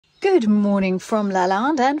Good morning from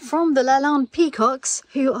Lalande and from the Lalande peacocks,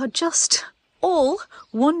 who are just all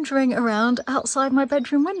wandering around outside my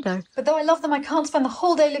bedroom window. But though I love them, I can't spend the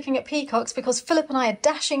whole day looking at peacocks because Philip and I are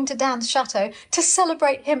dashing to Dan's chateau to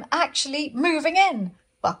celebrate him actually moving in.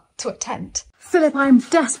 Well, to a tent. Philip, I'm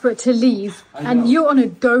desperate to leave, and you're on a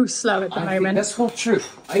go-slow at the moment. That's not true.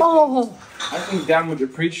 I think Dan would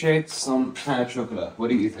appreciate some chocolate. What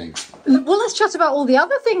do you think? Well, let's chat about all the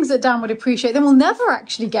other things that Dan would appreciate. Then we'll never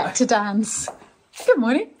actually get to Dan's. Good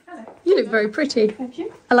morning. Hello. You look very pretty. Thank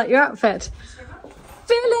you. I like your outfit.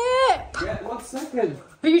 Philip! Yeah, 1 second.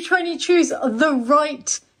 Are you trying to choose the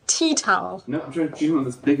right tea towel? No, I'm trying to choose one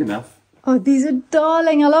that's big enough. Oh, these are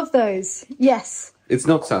darling. I love those. Yes. It's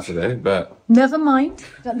not Saturday, but... Never mind.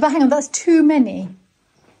 But hang on, that's too many.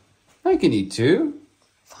 I can eat 2.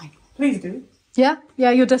 Fine. Please do. Yeah?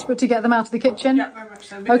 Yeah, you're desperate to get them out of the kitchen? Yeah, very much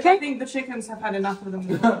so. Because Okay. I think the chickens have had enough of them.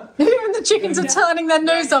 Even the chickens are turning their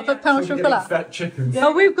nose up at pain chocolat. Fat chickens.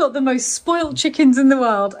 Oh, we've got the most spoiled chickens in the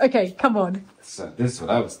world. Okay, come on. So this is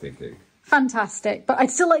what I was thinking. Fantastic. But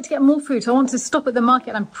I'd still like to get more food, so I want to stop at the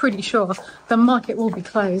market. I'm pretty sure the market will be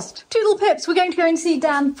closed. Toodle pips, we're going to go and see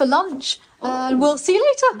Dan for lunch. And we'll see you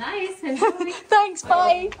later. Nice. Thanks,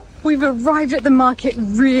 bye. We've arrived at the market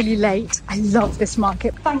really late. I love this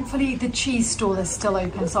market. Thankfully, the cheese stall is still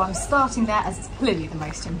open, so I'm starting there as it's clearly the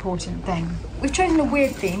most important thing. We've chosen a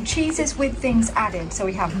weird theme, cheeses with things added. So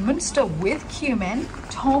we have Munster with cumin,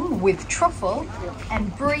 Tom with truffle,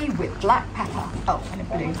 and Brie with black pepper. Oh, and a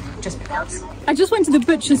blue, just because. I just went to the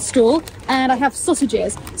butcher's stall and I have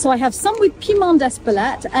sausages. So I have some with piment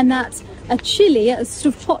d'Espelette, and that's a chili, a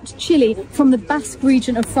sort of hot chili from the Basque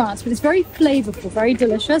region of France, but it's very flavourful, very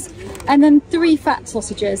delicious. And then 3 fat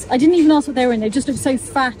sausages. I didn't even ask what they were in, they just looked so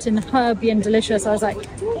fat and herby and delicious. I was like,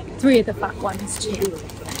 3 of the fat ones too.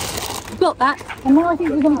 Got that, and now I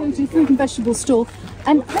think we're going to go to the fruit and vegetable store,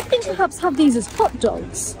 and I think perhaps have these as hot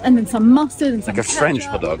dogs, and then some mustard and some Like a French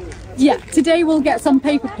hot dog. Yeah, today we'll get some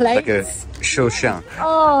paper plates. Like a Chauchin.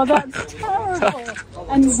 Oh, that's terrible.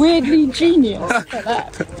 And weirdly genius for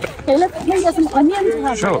that. Okay, let's get some onions to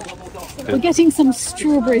have. Sure. We're getting some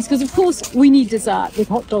strawberries, because of course we need dessert with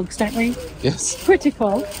hot dogs, don't we? Yes.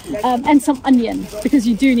 Critical. And some onion, because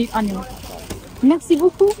you do need onion. Merci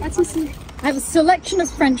beaucoup. I have a selection of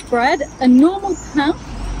French bread, a normal pain,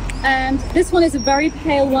 and this one is a very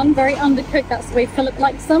pale one, very undercooked. That's the way Philip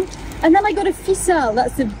likes them. And then I got a ficelle.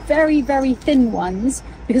 That's the very, very thin ones,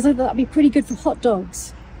 because I thought that'd be pretty good for hot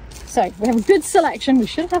dogs. So we have a good selection. We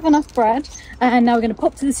should have enough bread. And now we're going to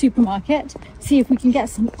pop to the supermarket, see if we can get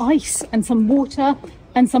some ice and some water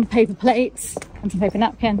and some paper plates and some paper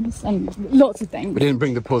napkins and lots of things. We didn't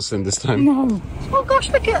bring the porcelain this time. No. Oh gosh,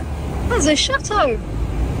 look at, there's a chateau.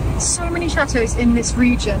 So many chateaus in this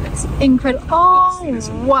region. It's incredible.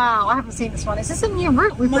 Oh, wow. I haven't seen this one. Is this a new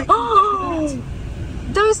route we've got? Oh,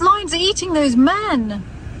 those lions are eating those men.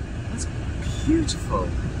 That's beautiful.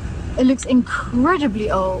 It looks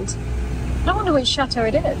incredibly old. I wonder which chateau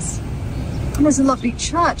it is. And there's a lovely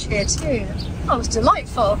church here too. Oh, it's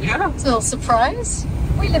delightful. Yeah. It's a little surprise.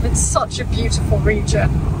 We live in such a beautiful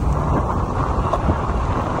region.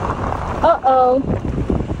 Uh-oh.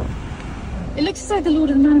 It looks as though the Lord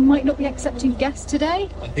of the Manor might not be accepting guests today.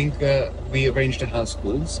 I think we arranged a house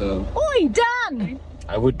call, so... Oi, Dan!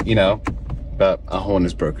 I would, you know, but our horn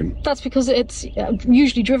is broken. That's because it's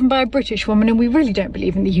usually driven by a British woman, and we really don't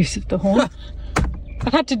believe in the use of the horn.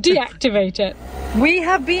 I've had to deactivate it. We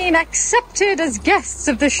have been accepted as guests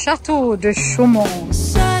of the Chateau de Chaumont.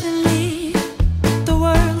 Suddenly, the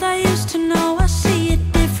world I used to know, I see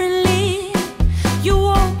it differently. You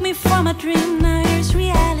woke me from a dream, now here's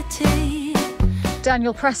reality.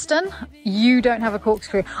 Daniel Preston, you don't have a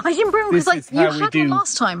corkscrew. I didn't bring one because like you had one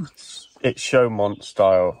last time. It's Chaumont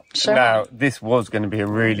style. Chaumont. Now, this was going to be a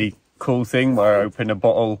really cool thing where I open a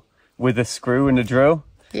bottle with a screw and a drill.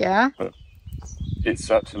 Yeah. But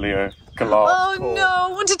it's actually a glass. Oh pour. no,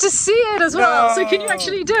 I wanted to see it as well. No. So can you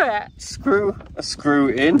actually do it? Screw a screw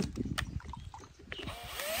in.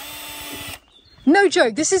 No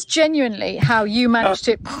joke, this is genuinely how you managed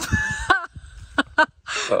to...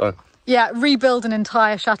 Yeah, rebuild an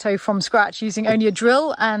entire chateau from scratch using only a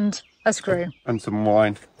drill and a screw. And some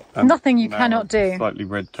wine. And Nothing you now cannot do. Slightly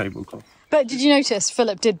red tablecloth. But did you notice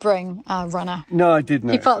Philip did bring a runner? No, I did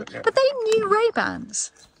know. He felt, but they new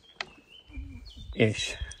Ray-Bans.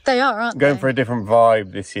 Ish. They are, aren't Going they? for a different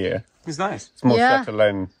vibe this year. It's nice. It's more Yeah.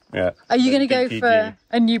 chatelaine. Yeah. Are you going to go DPG. for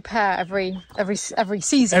a new pair every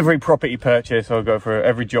season? Every property purchase, I'll go for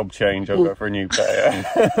every job change. I'll go for a new pair.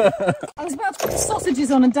 I was about to put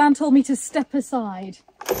sausages on and Dan told me to step aside.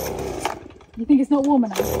 You think it's not warm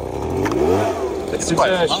enough? It's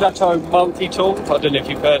a Chateau multi-tool. I don't know if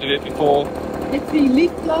you've heard of it before. It's the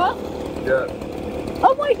leaf blower. Yeah.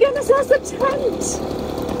 Oh my goodness, that's the tent!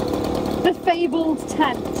 The fabled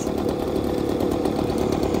tent.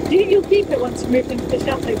 Do you think you'll keep it once you move into the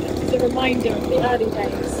chateau, just as a reminder of the early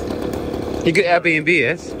days? You could Airbnb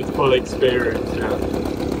it. With full experience, yeah.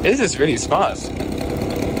 This is really smart.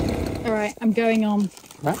 Alright, I'm going on.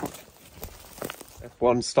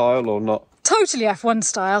 F1 style or not? Totally F1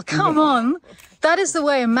 style, come on! That is the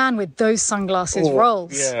way a man with those sunglasses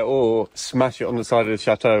rolls. Yeah, or smash it on the side of the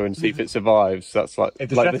chateau and see if it survives. That's like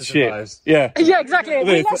the ship. Survives. Yeah. Yeah, exactly.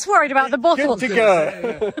 We're less worried about the bottle. Good to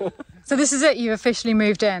go. So this is it, you've officially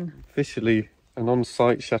moved in. Officially an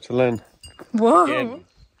on-site chatelaine. Whoa! Again.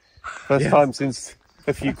 First time since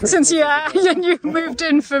a few Christmas. Since you moved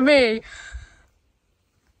in for me.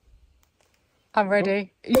 I'm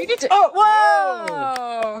ready. You need to. Oh,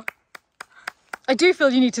 whoa! I do feel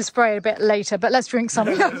you need to spray it a bit later, but let's drink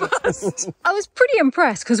something first. I was pretty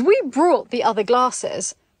impressed because we brought the other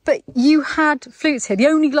glasses, but you had flutes here. The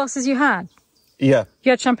only glasses you had. Yeah. You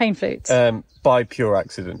had champagne flutes. By pure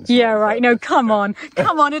accident. Yeah, right. No, come on,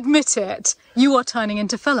 admit it. You are turning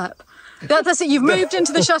into Philip. That's it. You've moved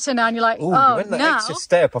into the chateau now, and you're like, Ooh, oh, you went that now. extra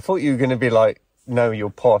step. I thought you were going to be like, no, you're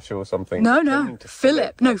posh or something. No,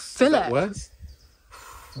 Philip. No, Philip. Worse?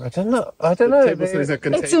 I don't know.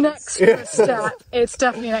 It's an extra step. It's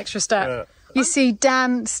definitely an extra step. Yeah. You see,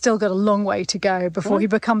 Dan still got a long way to go before he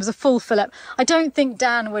becomes a full Philip. I don't think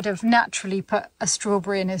Dan would have naturally put a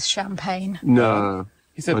strawberry in his champagne. No.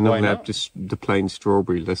 He said, I why normally not? have just the plain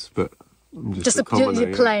strawberry list, but I'm just a a commoner,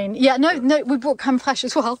 yeah. plain. Yeah, no, we brought creme fraiche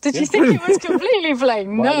as well. Did you think it was completely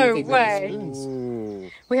plain? Why do you No think way.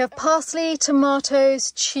 Ooh. We have parsley,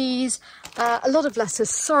 tomatoes, cheese, a lot of lettuce.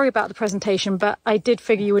 Sorry about the presentation, but I did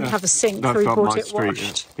figure you wouldn't have a sink, so we That's up brought my it street,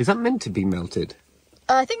 washed. yeah. Is that meant to be melted?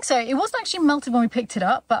 I think so. It wasn't actually melted when we picked it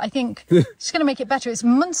up, but I think it's going to make it better. It's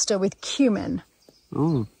Munster with cumin. Oh,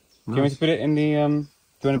 Do you want me to put it in the, do you want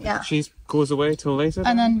to put Yeah. the cheese course away till later?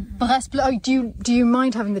 And then Brest Bleu. Oh, do you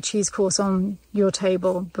mind having the cheese course on your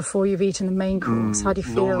table before you've eaten the main course? How do you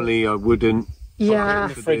feel? Normally I wouldn't. Yeah.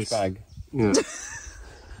 The fridge bag. Yeah.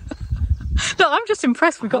 No, I'm just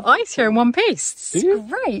impressed. We've got ice here in one piece. It's you?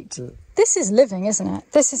 great. This is living, isn't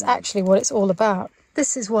it? This is actually what it's all about.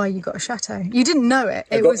 This is why you got a chateau. You didn't know it.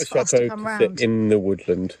 It was for us to come round. Sit in the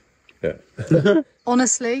woodland. Yeah.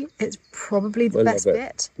 Honestly, it's probably the best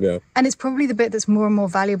bit. Yeah. And it's probably the bit that's more and more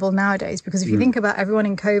valuable nowadays, because if you think about everyone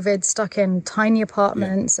in COVID stuck in tiny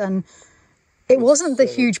apartments, and it wasn't the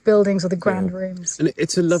huge buildings or the grand rooms. And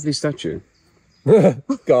it's a lovely statue.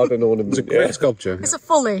 Garden ornament. It's a great sculpture. It's a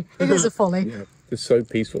folly. It is a folly. Yeah. It's so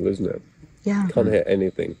peaceful, isn't it? Yeah. Can't hear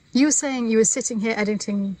anything. You were saying you were sitting here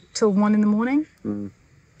editing till 1 in the morning?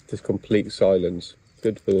 Just complete silence.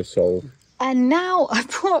 Good for the soul. And now I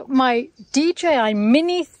brought my DJI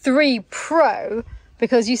Mini 3 Pro,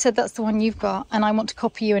 because you said that's the one you've got, and I want to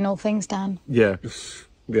copy you in all things, Dan. Yeah.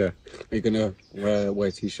 Yeah. Are you going to wear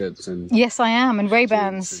t-shirts and... Yes, I am, and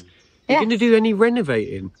Ray-Bans. Are Yeah. you going to do any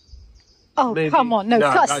renovating? Oh, Maybe. come on. No,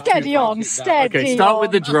 steady on, steady Okay, start on.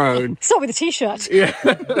 with the drone. Start with the T-shirt. Yeah.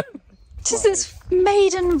 This is this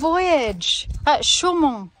maiden voyage at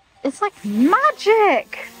Chaumont. It's like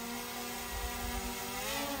magic.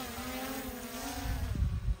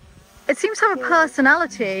 It seems to have a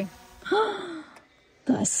personality.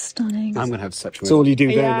 That is stunning. I'm going to have such a... That's all you do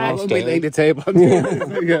then Yeah. after. We lay the table.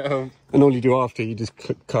 And all you do after, you just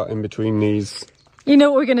cut in between these. You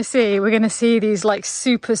know what we're going to see? We're going to see these like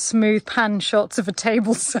super smooth pan shots of a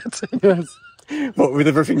table setting. Yes. What, with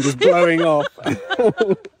everything just blowing off?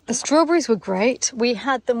 The strawberries were great. We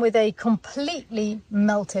had them with a completely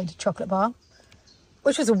melted chocolate bar,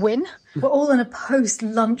 which was a win. We're all in a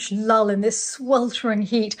post-lunch lull in this sweltering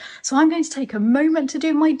heat. So I'm going to take a moment to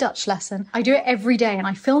do my Dutch lesson. I do it every day, and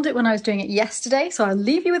I filmed it when I was doing it yesterday. So I'll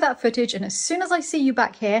leave you with that footage. And as soon as I see you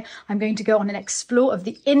back here, I'm going to go on an explore of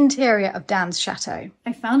the interior of Dan's chateau.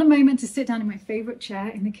 I found a moment to sit down in my favorite chair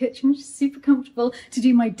in the kitchen, which is super comfortable, to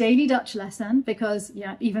do my daily Dutch lesson. Because,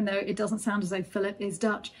 yeah, even though it doesn't sound as though Philip is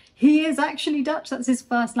Dutch, he is actually Dutch. That's his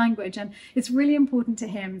first language. And it's really important to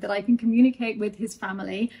him that I can communicate with his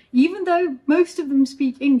family, even though most of them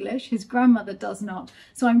speak English, his grandmother does not.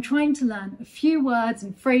 So I'm trying to learn a few words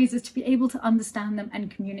and phrases to be able to understand them and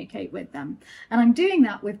communicate with them. And I'm doing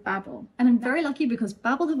that with Babbel. And I'm very lucky because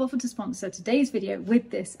Babbel have offered to sponsor today's video with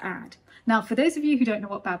this ad. Now, for those of you who don't know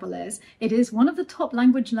what Babbel is, it is one of the top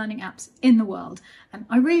language learning apps in the world. And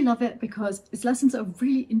I really love it because its lessons are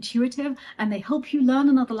really intuitive and they help you learn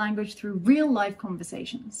another language through real life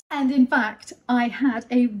conversations. And in fact, I had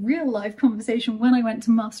a real life conversation when I went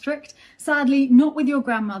to Maastricht. Sadly, not with your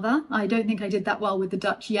grandmother. I don't think I did that well with the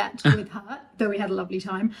Dutch yet with her, though we had a lovely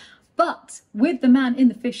time. But with the man in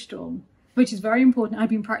the fish stall, which is very important. I've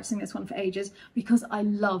been practicing this one for ages because I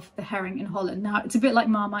love the herring in Holland. Now, it's a bit like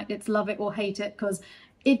Marmite. It's love it or hate it because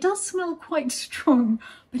it does smell quite strong,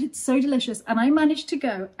 but it's so delicious. And I managed to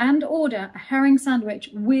go and order a herring sandwich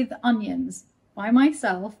with onions by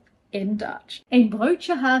myself in Dutch. Een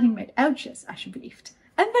broodje haring met uitjes, alsjeblieft.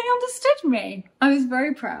 And they understood me. I was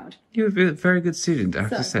very proud. You're a very good student, I have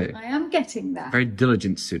to say. I am getting there. Very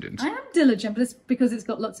diligent student. I am diligent, but it's because it's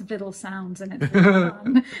got lots of little sounds and it's really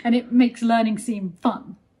fun. And it makes learning seem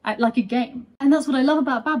fun, like a game. And that's what I love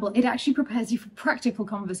about Babbel. It actually prepares you for practical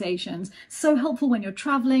conversations. So helpful when you're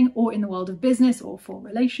traveling or in the world of business or for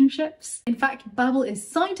relationships. In fact, Babbel is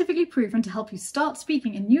scientifically proven to help you start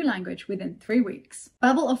speaking a new language within 3 weeks.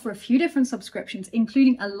 Babbel offer a few different subscriptions,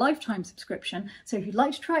 including a lifetime subscription. So if you'd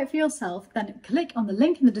like to try it for yourself, then click on the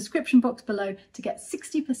link in the description box below to get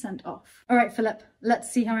 60% off. All right, Philip,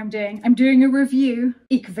 let's see how I'm doing. I'm doing a review.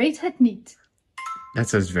 Ik weet het niet. That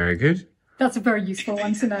sounds very good. That's a very useful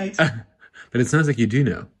one to note. But it sounds like you do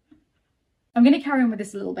know. I'm going to carry on with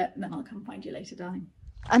this a little bit and then I'll come find you later, darling.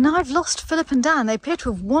 And now I've lost Philip and Dan. They appear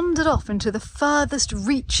to have wandered off into the furthest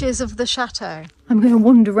reaches of the chateau. I'm going to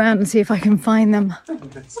wander around and see if I can find them. Well,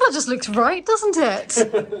 that just looks right, doesn't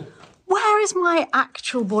it? Where is my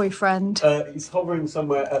actual boyfriend? He's hovering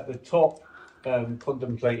somewhere at the top,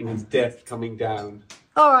 contemplating his death coming down.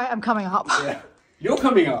 All right, I'm coming up. Yeah. You're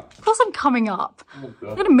coming up. Of course I'm coming up. Oh,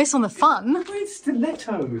 I'm going to miss on the fun. Great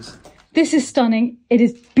stilettos. This is stunning. It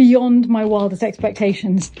is beyond my wildest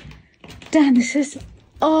expectations. Dan, this is...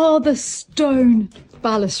 Oh, the stone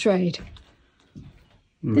balustrade.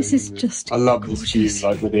 This is just I love gorgeous. this view,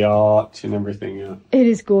 like with the arch and everything. Yeah. It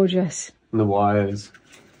is gorgeous. And the wires.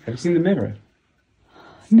 Have you seen the mirror?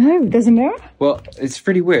 No, there's a mirror? Well, it's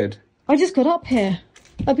pretty weird. I just got up here.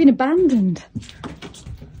 I've been abandoned.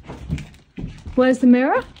 Where's the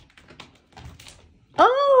mirror?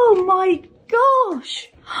 Oh my gosh!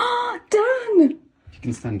 Dan! You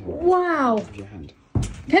can stand there. Wow. With your hand.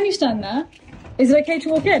 Can you stand there? Is it okay to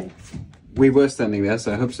walk in? We were standing there,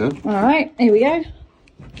 so I hope so. All right, here we go.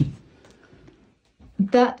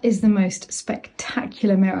 That is the most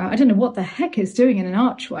spectacular mirror. I don't know what the heck it's doing in an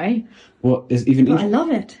archway, What is even but I love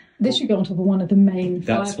it. This should go on top of one of the main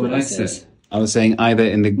That's what I fireplaces. said. I was saying either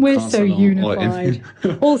in the We're so castle or unified.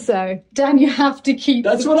 Also, Dan, you have to keep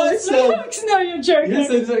That's the what I books. said. No, you're joking. Yes,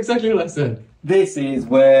 that's exactly what I said. This is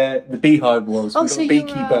where the beehive was. Oh, We've so got a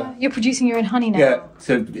beekeeper. you're producing your own honey now. Yeah,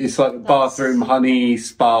 so it's like a bathroom, honey,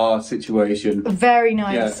 spa situation. Very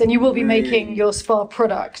nice. Yeah. And you will be Really. making your spa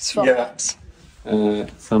products from Yeah.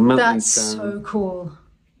 that. Some That's so cool.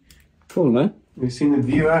 cool, no? We've seen the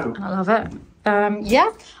view out. I love it.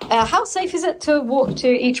 Yeah. How safe is it to walk to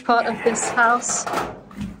each part of this house?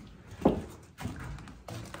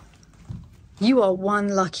 You are one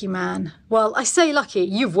lucky man. Well, I say lucky,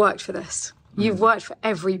 you've worked for this. You've worked for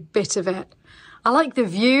every bit of it. I like the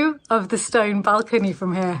view of the stone balcony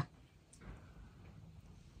from here.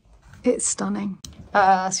 It's stunning.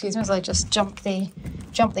 Excuse me as I just jump the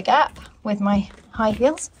gap with my high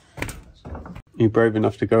heels. You're brave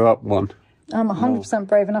enough to go up one. I'm 100%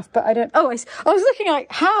 brave enough, but I don't... Oh, I was looking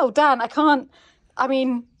like, how, Dan? I can't... I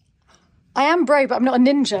mean, I am brave, but I'm not a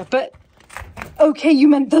ninja, but... Okay, you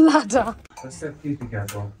meant the ladder. Please be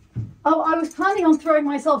careful. Oh, I was planning on throwing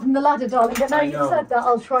myself from the ladder, darling, but now I you've know. said that,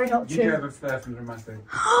 I'll try not You do have to. a flair for dramatic.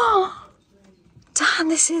 Dan,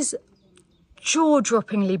 this is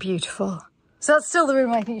jaw-droppingly beautiful. So that's still the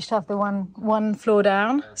room I think you should have the one floor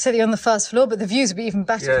down. So that you're on the first floor, but the views would be even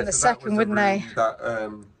better from the second, wouldn't they?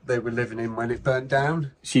 That they were living in when it burnt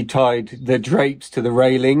down. She tied the drapes to the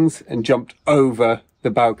railings and jumped over the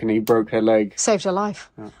balcony, broke her leg. Saved her life.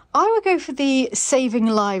 Yeah. I would go for the saving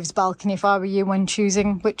lives balcony if I were you when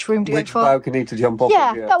choosing which room to Which go for. balcony to jump off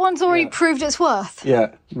Yeah, of? that one's already proved its worth.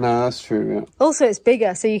 Yeah, no, that's true, yeah. Also, it's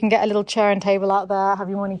bigger, so you can get a little chair and table out there, have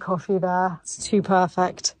your morning coffee there. It's too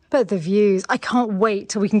perfect. But the views, I can't wait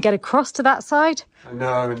till we can get across to that side. I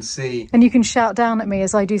know, and see. And you can shout down at me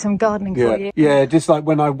as I do some gardening for you. Yeah, just like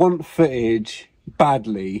when I want footage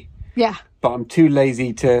badly, Yeah. but I'm too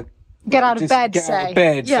lazy to Get out of bed, get say. out of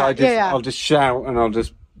bed, Yeah, so yeah. I'll just shout and I'll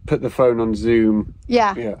just put the phone on Zoom.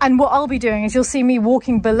 Yeah. Yeah. And what I'll be doing is you'll see me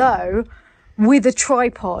walking below with a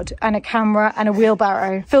tripod and a camera and a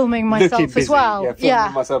wheelbarrow, filming myself as well. Yeah,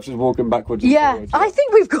 filming myself just walking backwards. Yeah, forwards, I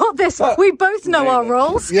think we've got this. We both know our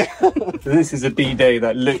roles. Yeah. So this is a D-Day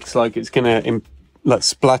that looks like it's gonna like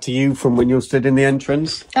splatter you from when you're stood in the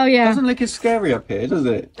entrance. Oh yeah. Doesn't look as scary up here, does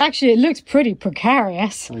it? Actually, it looks pretty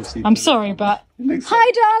precarious. I'm sorry, but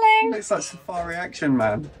hi, darling. It's like Safari Action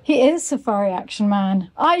Man. He is Safari Action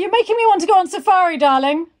Man. You're making me want to go on safari,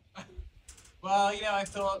 darling. Well, you know, I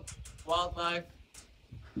thought wildlife.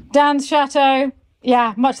 Dan's chateau.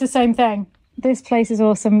 Yeah, much the same thing. This place is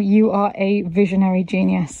awesome. You are a visionary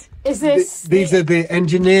genius. Is this... These are the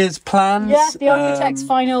engineer's plans. Yeah, the architect's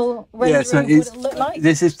final rendering of what it'll look like.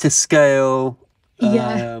 This is to scale.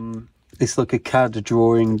 Yeah. It's like a CAD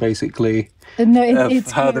drawing, basically, No,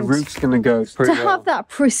 of how the roof's going to go. To have that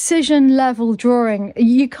precision level drawing,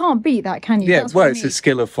 you can't beat that, can you? Yeah, That's well, what it's I the mean.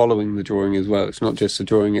 skill of following the drawing as well. It's not just the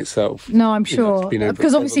drawing itself. No, I'm sure.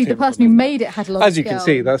 Because obviously the person who made it had a lot of As you can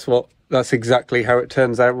see, that's exactly how it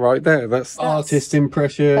turns out right there. That's artist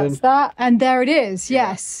impression. That's that. And there it is,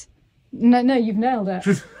 yes. No, you've nailed it.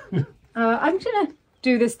 I'm going to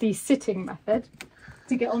do the sitting method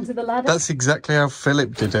to get onto the ladder. That's exactly how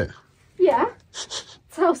Philip did it. Yeah. That's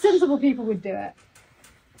how sensible people would do it.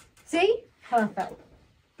 See? Perfect.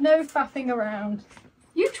 No faffing around.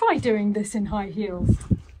 You try doing this in high heels.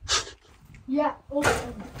 Yeah,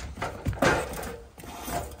 awesome.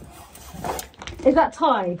 Is that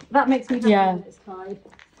tied? That makes me happy when it's tied.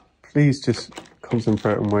 Please just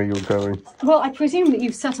concentrate on where you're going. Well, I presume that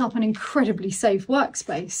you've set up an incredibly safe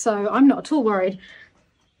workspace, so I'm not at all worried.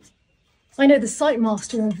 I know the site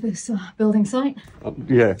master of this building site.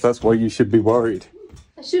 Yeah, that's why you should be worried.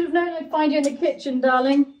 I should have known I'd find you in the kitchen,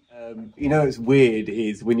 darling. You know what's weird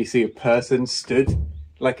is when you see a person stood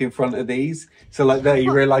like in front of these. So like there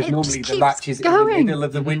you realise normally the latch is in the middle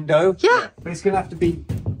of the window. Yeah. But it's going to have to be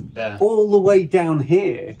all the way down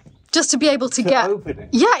here. Just to be able to get... open it.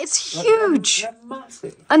 Yeah, it's huge. They're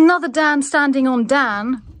massive. Another Dan standing on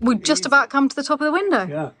Dan would just about come to the top of the window.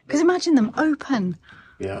 Yeah. Because imagine them open.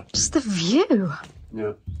 Yeah. Just the view.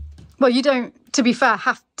 Yeah. Well, you don't, to be fair,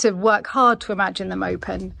 have to work hard to imagine them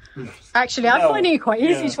open. Actually, I'm finding it quite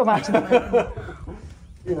easy to imagine them open.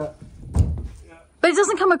 Yeah. But it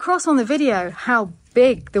doesn't come across on the video how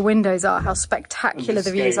big the windows are, how spectacular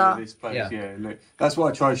the views are. This place, look, that's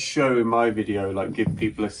what I try to show in my video, like give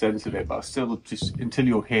people a sense of it, but I still just, until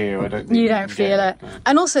you're here, I don't think You don't feel it. No.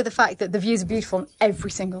 And also the fact that the views are beautiful on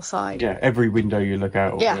every single side. Yeah, every window you look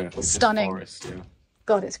out. Yeah, it's just stunning. forest, yeah.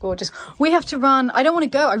 God, it's gorgeous. We have to run. I don't want to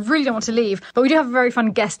go. I really don't want to leave. But we do have a very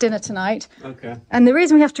fun guest dinner tonight. Okay. And the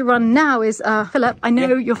reason we have to run now is, Philip, I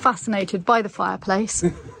know you're fascinated by the fireplace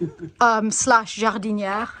slash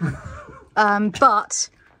jardinière. But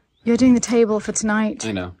you're doing the table for tonight.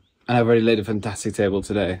 I know. And I've already laid a fantastic table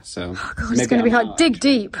today, so... Oh, God, it's going to be hard. Dig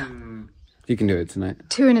deep. You can do it tonight.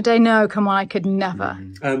 2 in a day? No, come on, I could never.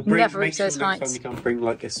 Never reach sure those next heights. time you can bring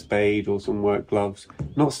like a spade or some work gloves,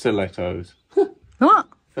 not stilettos. What?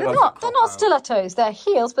 They're They're like not. a They're not cop-out. stilettos. They're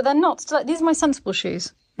heels, but they're not stilettos. These are my sensible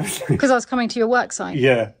shoes. Because I was coming to your work site.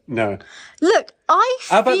 Yeah, no. Look, I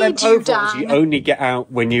How about them feed you, overalls you Dan. only get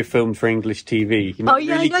out when you film for English TV? You know, Oh,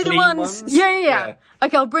 yeah, really I know the clean ones. Yeah.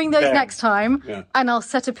 Okay, I'll bring those Yeah. next time. Yeah. And I'll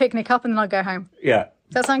set a picnic up and then I'll go home. Yeah.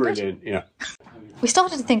 Does that sound good? Brilliant, yeah. We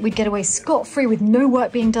started to think we'd get away scot-free with no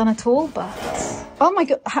work being done at all, but... Oh my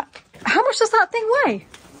God, how much does that thing weigh?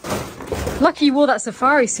 Lucky you wore that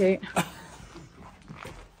safari suit.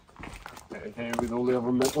 Here with all the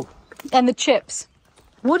other metal. And the chips.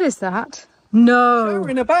 What is that? No. We're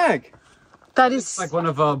in a bag. That is... It's like one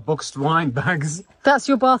of our boxed wine bags. That's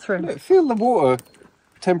your bathroom. Look, feel the water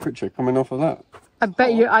temperature coming off of that. I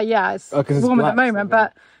bet you... yeah, it's 'cause it's warm at the black, moment,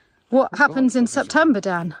 but... What happens in September,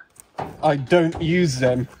 Dan? I don't use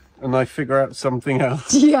them and I figure out something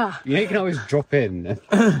else. Yeah. You can always drop in.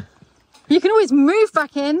 You can always move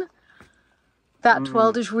back in. That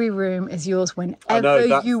 12-degree room is yours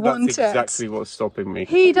whenever you want that's it. exactly what's stopping me.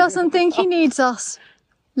 He doesn't think he needs us.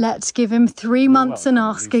 Let's give him 3 months and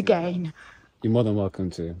ask again. You're more than welcome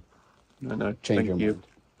to. No, Change your thank you. mind.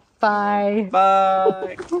 Bye.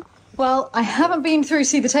 Bye. Well, I haven't been through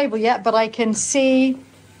see the table yet, but I can see...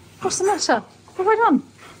 What's the matter? What have I done?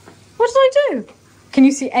 What did I do? Can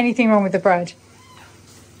you see anything wrong with the bread?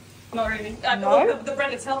 Not really. No? The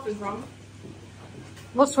bread itself is wrong.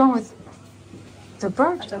 What's wrong with the I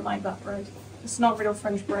bread? don't like that bread. It's not real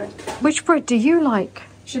French bread. Which bread do you like?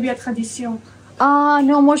 Should be a tradition. Ah,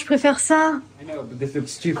 non, moi je préfère ça. I know, but this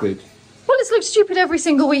looks stupid. Well, it's looked stupid every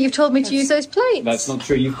single week you've told me to use those plates. That's not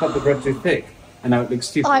true. You've cut the bread too thick, and now it looks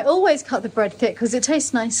stupid. I always cut the bread thick because it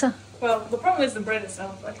tastes nicer. Well, the problem is the bread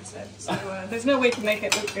itself, like I said. So there's no way to make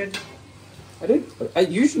it look good.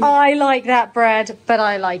 I like that bread, but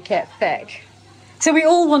I like it thick. So we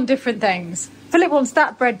all want different things. Philip wants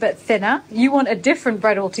that bread but thinner. You want a different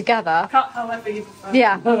bread altogether. Cut however you prefer.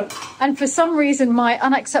 Yeah. And for some reason, my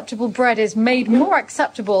unacceptable bread is made more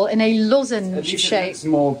acceptable in a lozenge shape. It's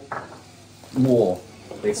more,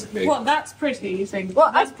 basically. Well, that's pretty, you think?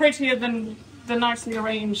 Well, that's prettier than the nicely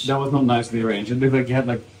arranged. That was not nicely arranged. It looked like you had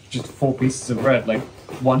like just 4 pieces of bread, like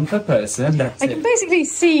one per person. That's I can basically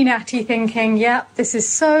see Natty thinking, yep, this is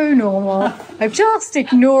so normal. I just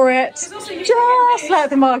ignore it. Just let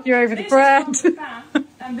them argue over the bread.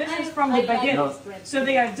 And this is from the baguette. So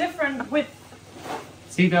they are different with.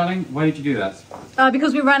 See, darling, why did you do that?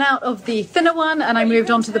 Because we ran out of the thinner one and I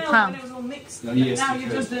moved on to the pound. It was all mixed. Yes, Now you you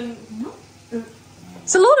could. just didn't.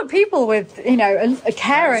 It's a lot of people with, you know, a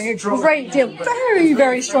caring, a great deal, very,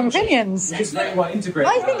 very strong opinions. It's very well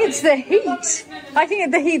integrated. I think it's the heat. I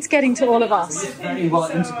think the heat's getting to all of us. It's very well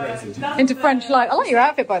integrated. Into French life. I like your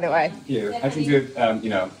outfit, by the way. Thank you. I think you, you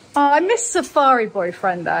know. I miss Safari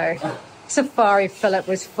Boyfriend, though. Safari Philip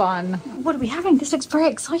was fun. What are we having? This looks very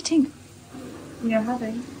exciting. We are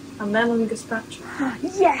having a melon gazpacho.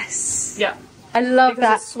 Yes! Yeah. I love Because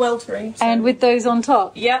that. it's sweltering. So. And with those on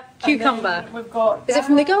top. Yeah. Cucumber. And then we've got. Is it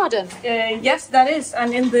from the garden? Yes, that is.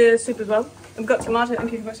 And in the soup as well. We've got tomato and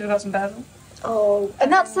cucumber, so we've got some basil. Oh. And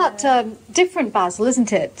that's that different basil,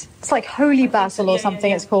 isn't it? It's like holy basil or something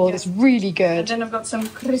it's called. It's really And good. then I've got some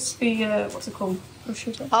crispy, what's it called?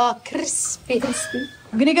 Prosciutto. Ah, crispy.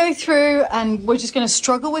 I'm going to go through and we're just going to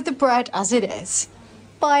struggle with the bread as it is.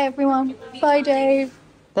 Bye, everyone. Bye, Dave.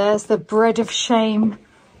 There's the bread of shame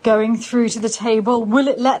going through to the table. Will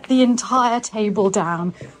it let the entire table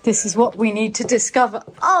down? This is what we need to discover.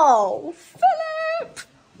 Oh, Philip!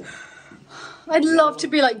 I'd love to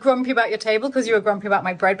be like grumpy about your table because you were grumpy about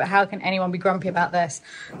my bread, but how can anyone be grumpy about this?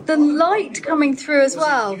 The light coming through as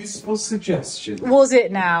well. Useful suggestion. Was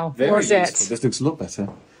it now? Was it? This looks a lot better.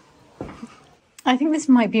 I think this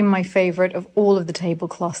might be my favourite of all of the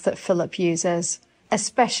tablecloths that Philip uses,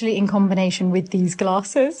 especially in combination with these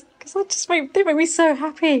glasses, because they make me so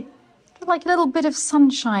happy. Like a little bit of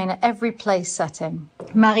sunshine at every place setting.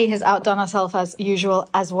 Marie has outdone herself as usual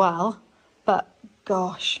as well, but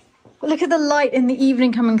gosh. Look at the light in the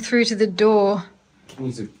evening coming through to the door. I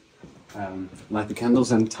need to light the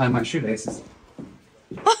candles and tie my shoelaces.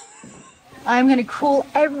 I'm going to call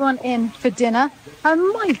everyone in for dinner, and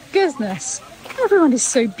my goodness, everyone is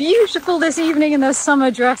so beautiful this evening in their summer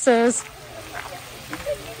dresses.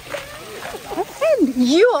 And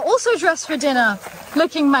you are also dressed for dinner,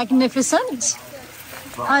 looking magnificent.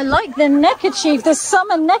 I like the neckerchief, the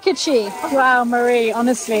summer neckerchief. Wow, Marie,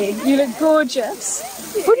 honestly, you look gorgeous.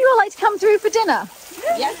 Would you all like to come through for dinner?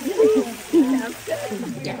 Yeah.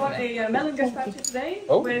 We've got a melon gazpacho today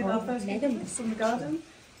with our first cucumber from the garden.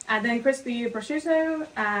 And then crispy prosciutto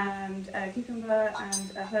and cucumber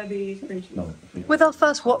and herby spring cheese. With our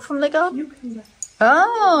first what from the garden?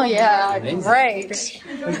 Oh, yeah, great.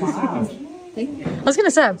 I was going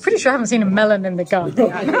to say, I'm pretty sure I haven't seen a melon in the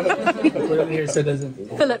garden.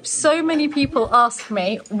 Philip, so many people ask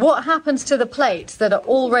me, what happens to the plates that are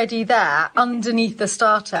already there underneath the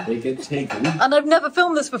starter? They get taken. And I've never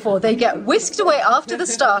filmed this before. They get whisked away after the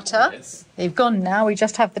starter. Yes. They've gone now. We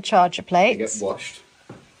just have the charger They get plates. washed.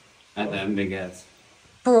 And then they get...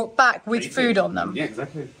 Brought back with food on them. Yeah,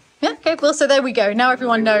 exactly. Yeah, okay, well, so there we go. Now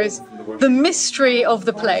everyone knows the mystery of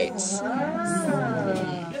the plates.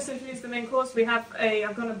 Just to introduce the main course, we have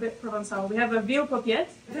I've gone a bit Provençal. We have a veal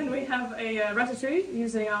paupiette. Then we have a ratatouille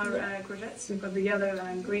using our courgettes. We've got the yellow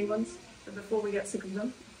and green ones. But before we get sick of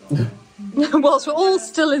them. Whilst we're all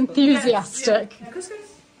still enthusiastic. Yeah,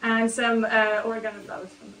 couscous. And some oregano flowers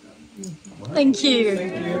from the garden. Thank you.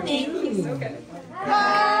 So good.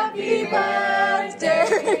 Happy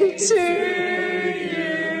birthday to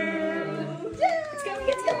you. It's coming,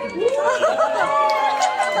 it's coming.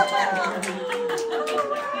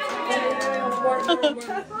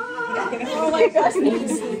 Oh my gosh.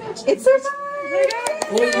 It's so nice.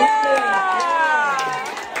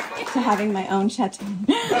 To having my own chateau.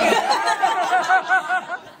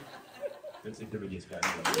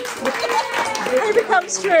 It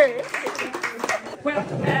becomes true. Well,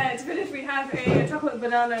 to finish, we have a chocolate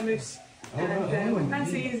banana mousse and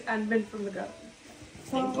fancies and mint from the garden.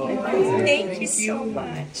 Thank you so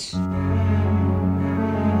much.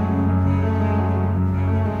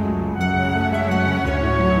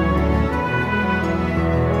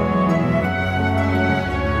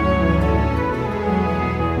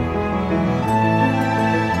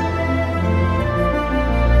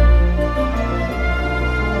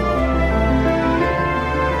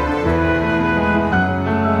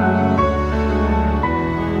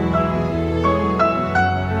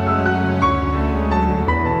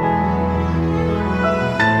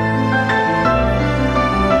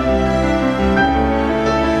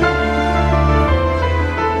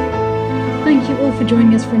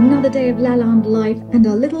 another day of Lalande life and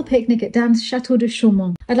our little picnic at Dan's Chateau de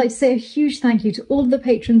Chaumont. I'd like to say a huge thank you to all of the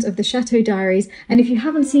patrons of the Chateau Diaries, and if you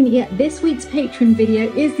haven't seen it yet, this week's patron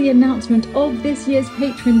video is the announcement of this year's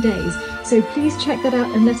patron days. So please check that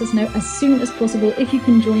out and let us know as soon as possible if you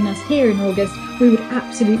can join us here in August. We would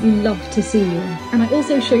absolutely love to see you. And I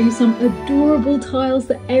also show you some adorable tiles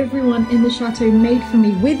that everyone in the chateau made for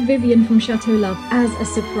me with Vivian from Chateau Love as a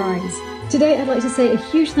surprise. Today I'd like to say a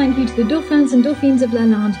huge thank you to the Dauphins and Dauphines of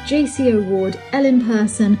Lalande, JC O'Ward, Ellen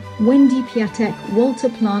Person, Wendy Piatek, Walter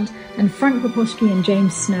Plant, and Frank Poposhki and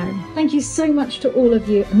James Snow. Thank you so much to all of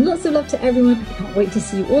you, and lots of love to everyone. I can't wait to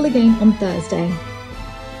see you all again on Thursday.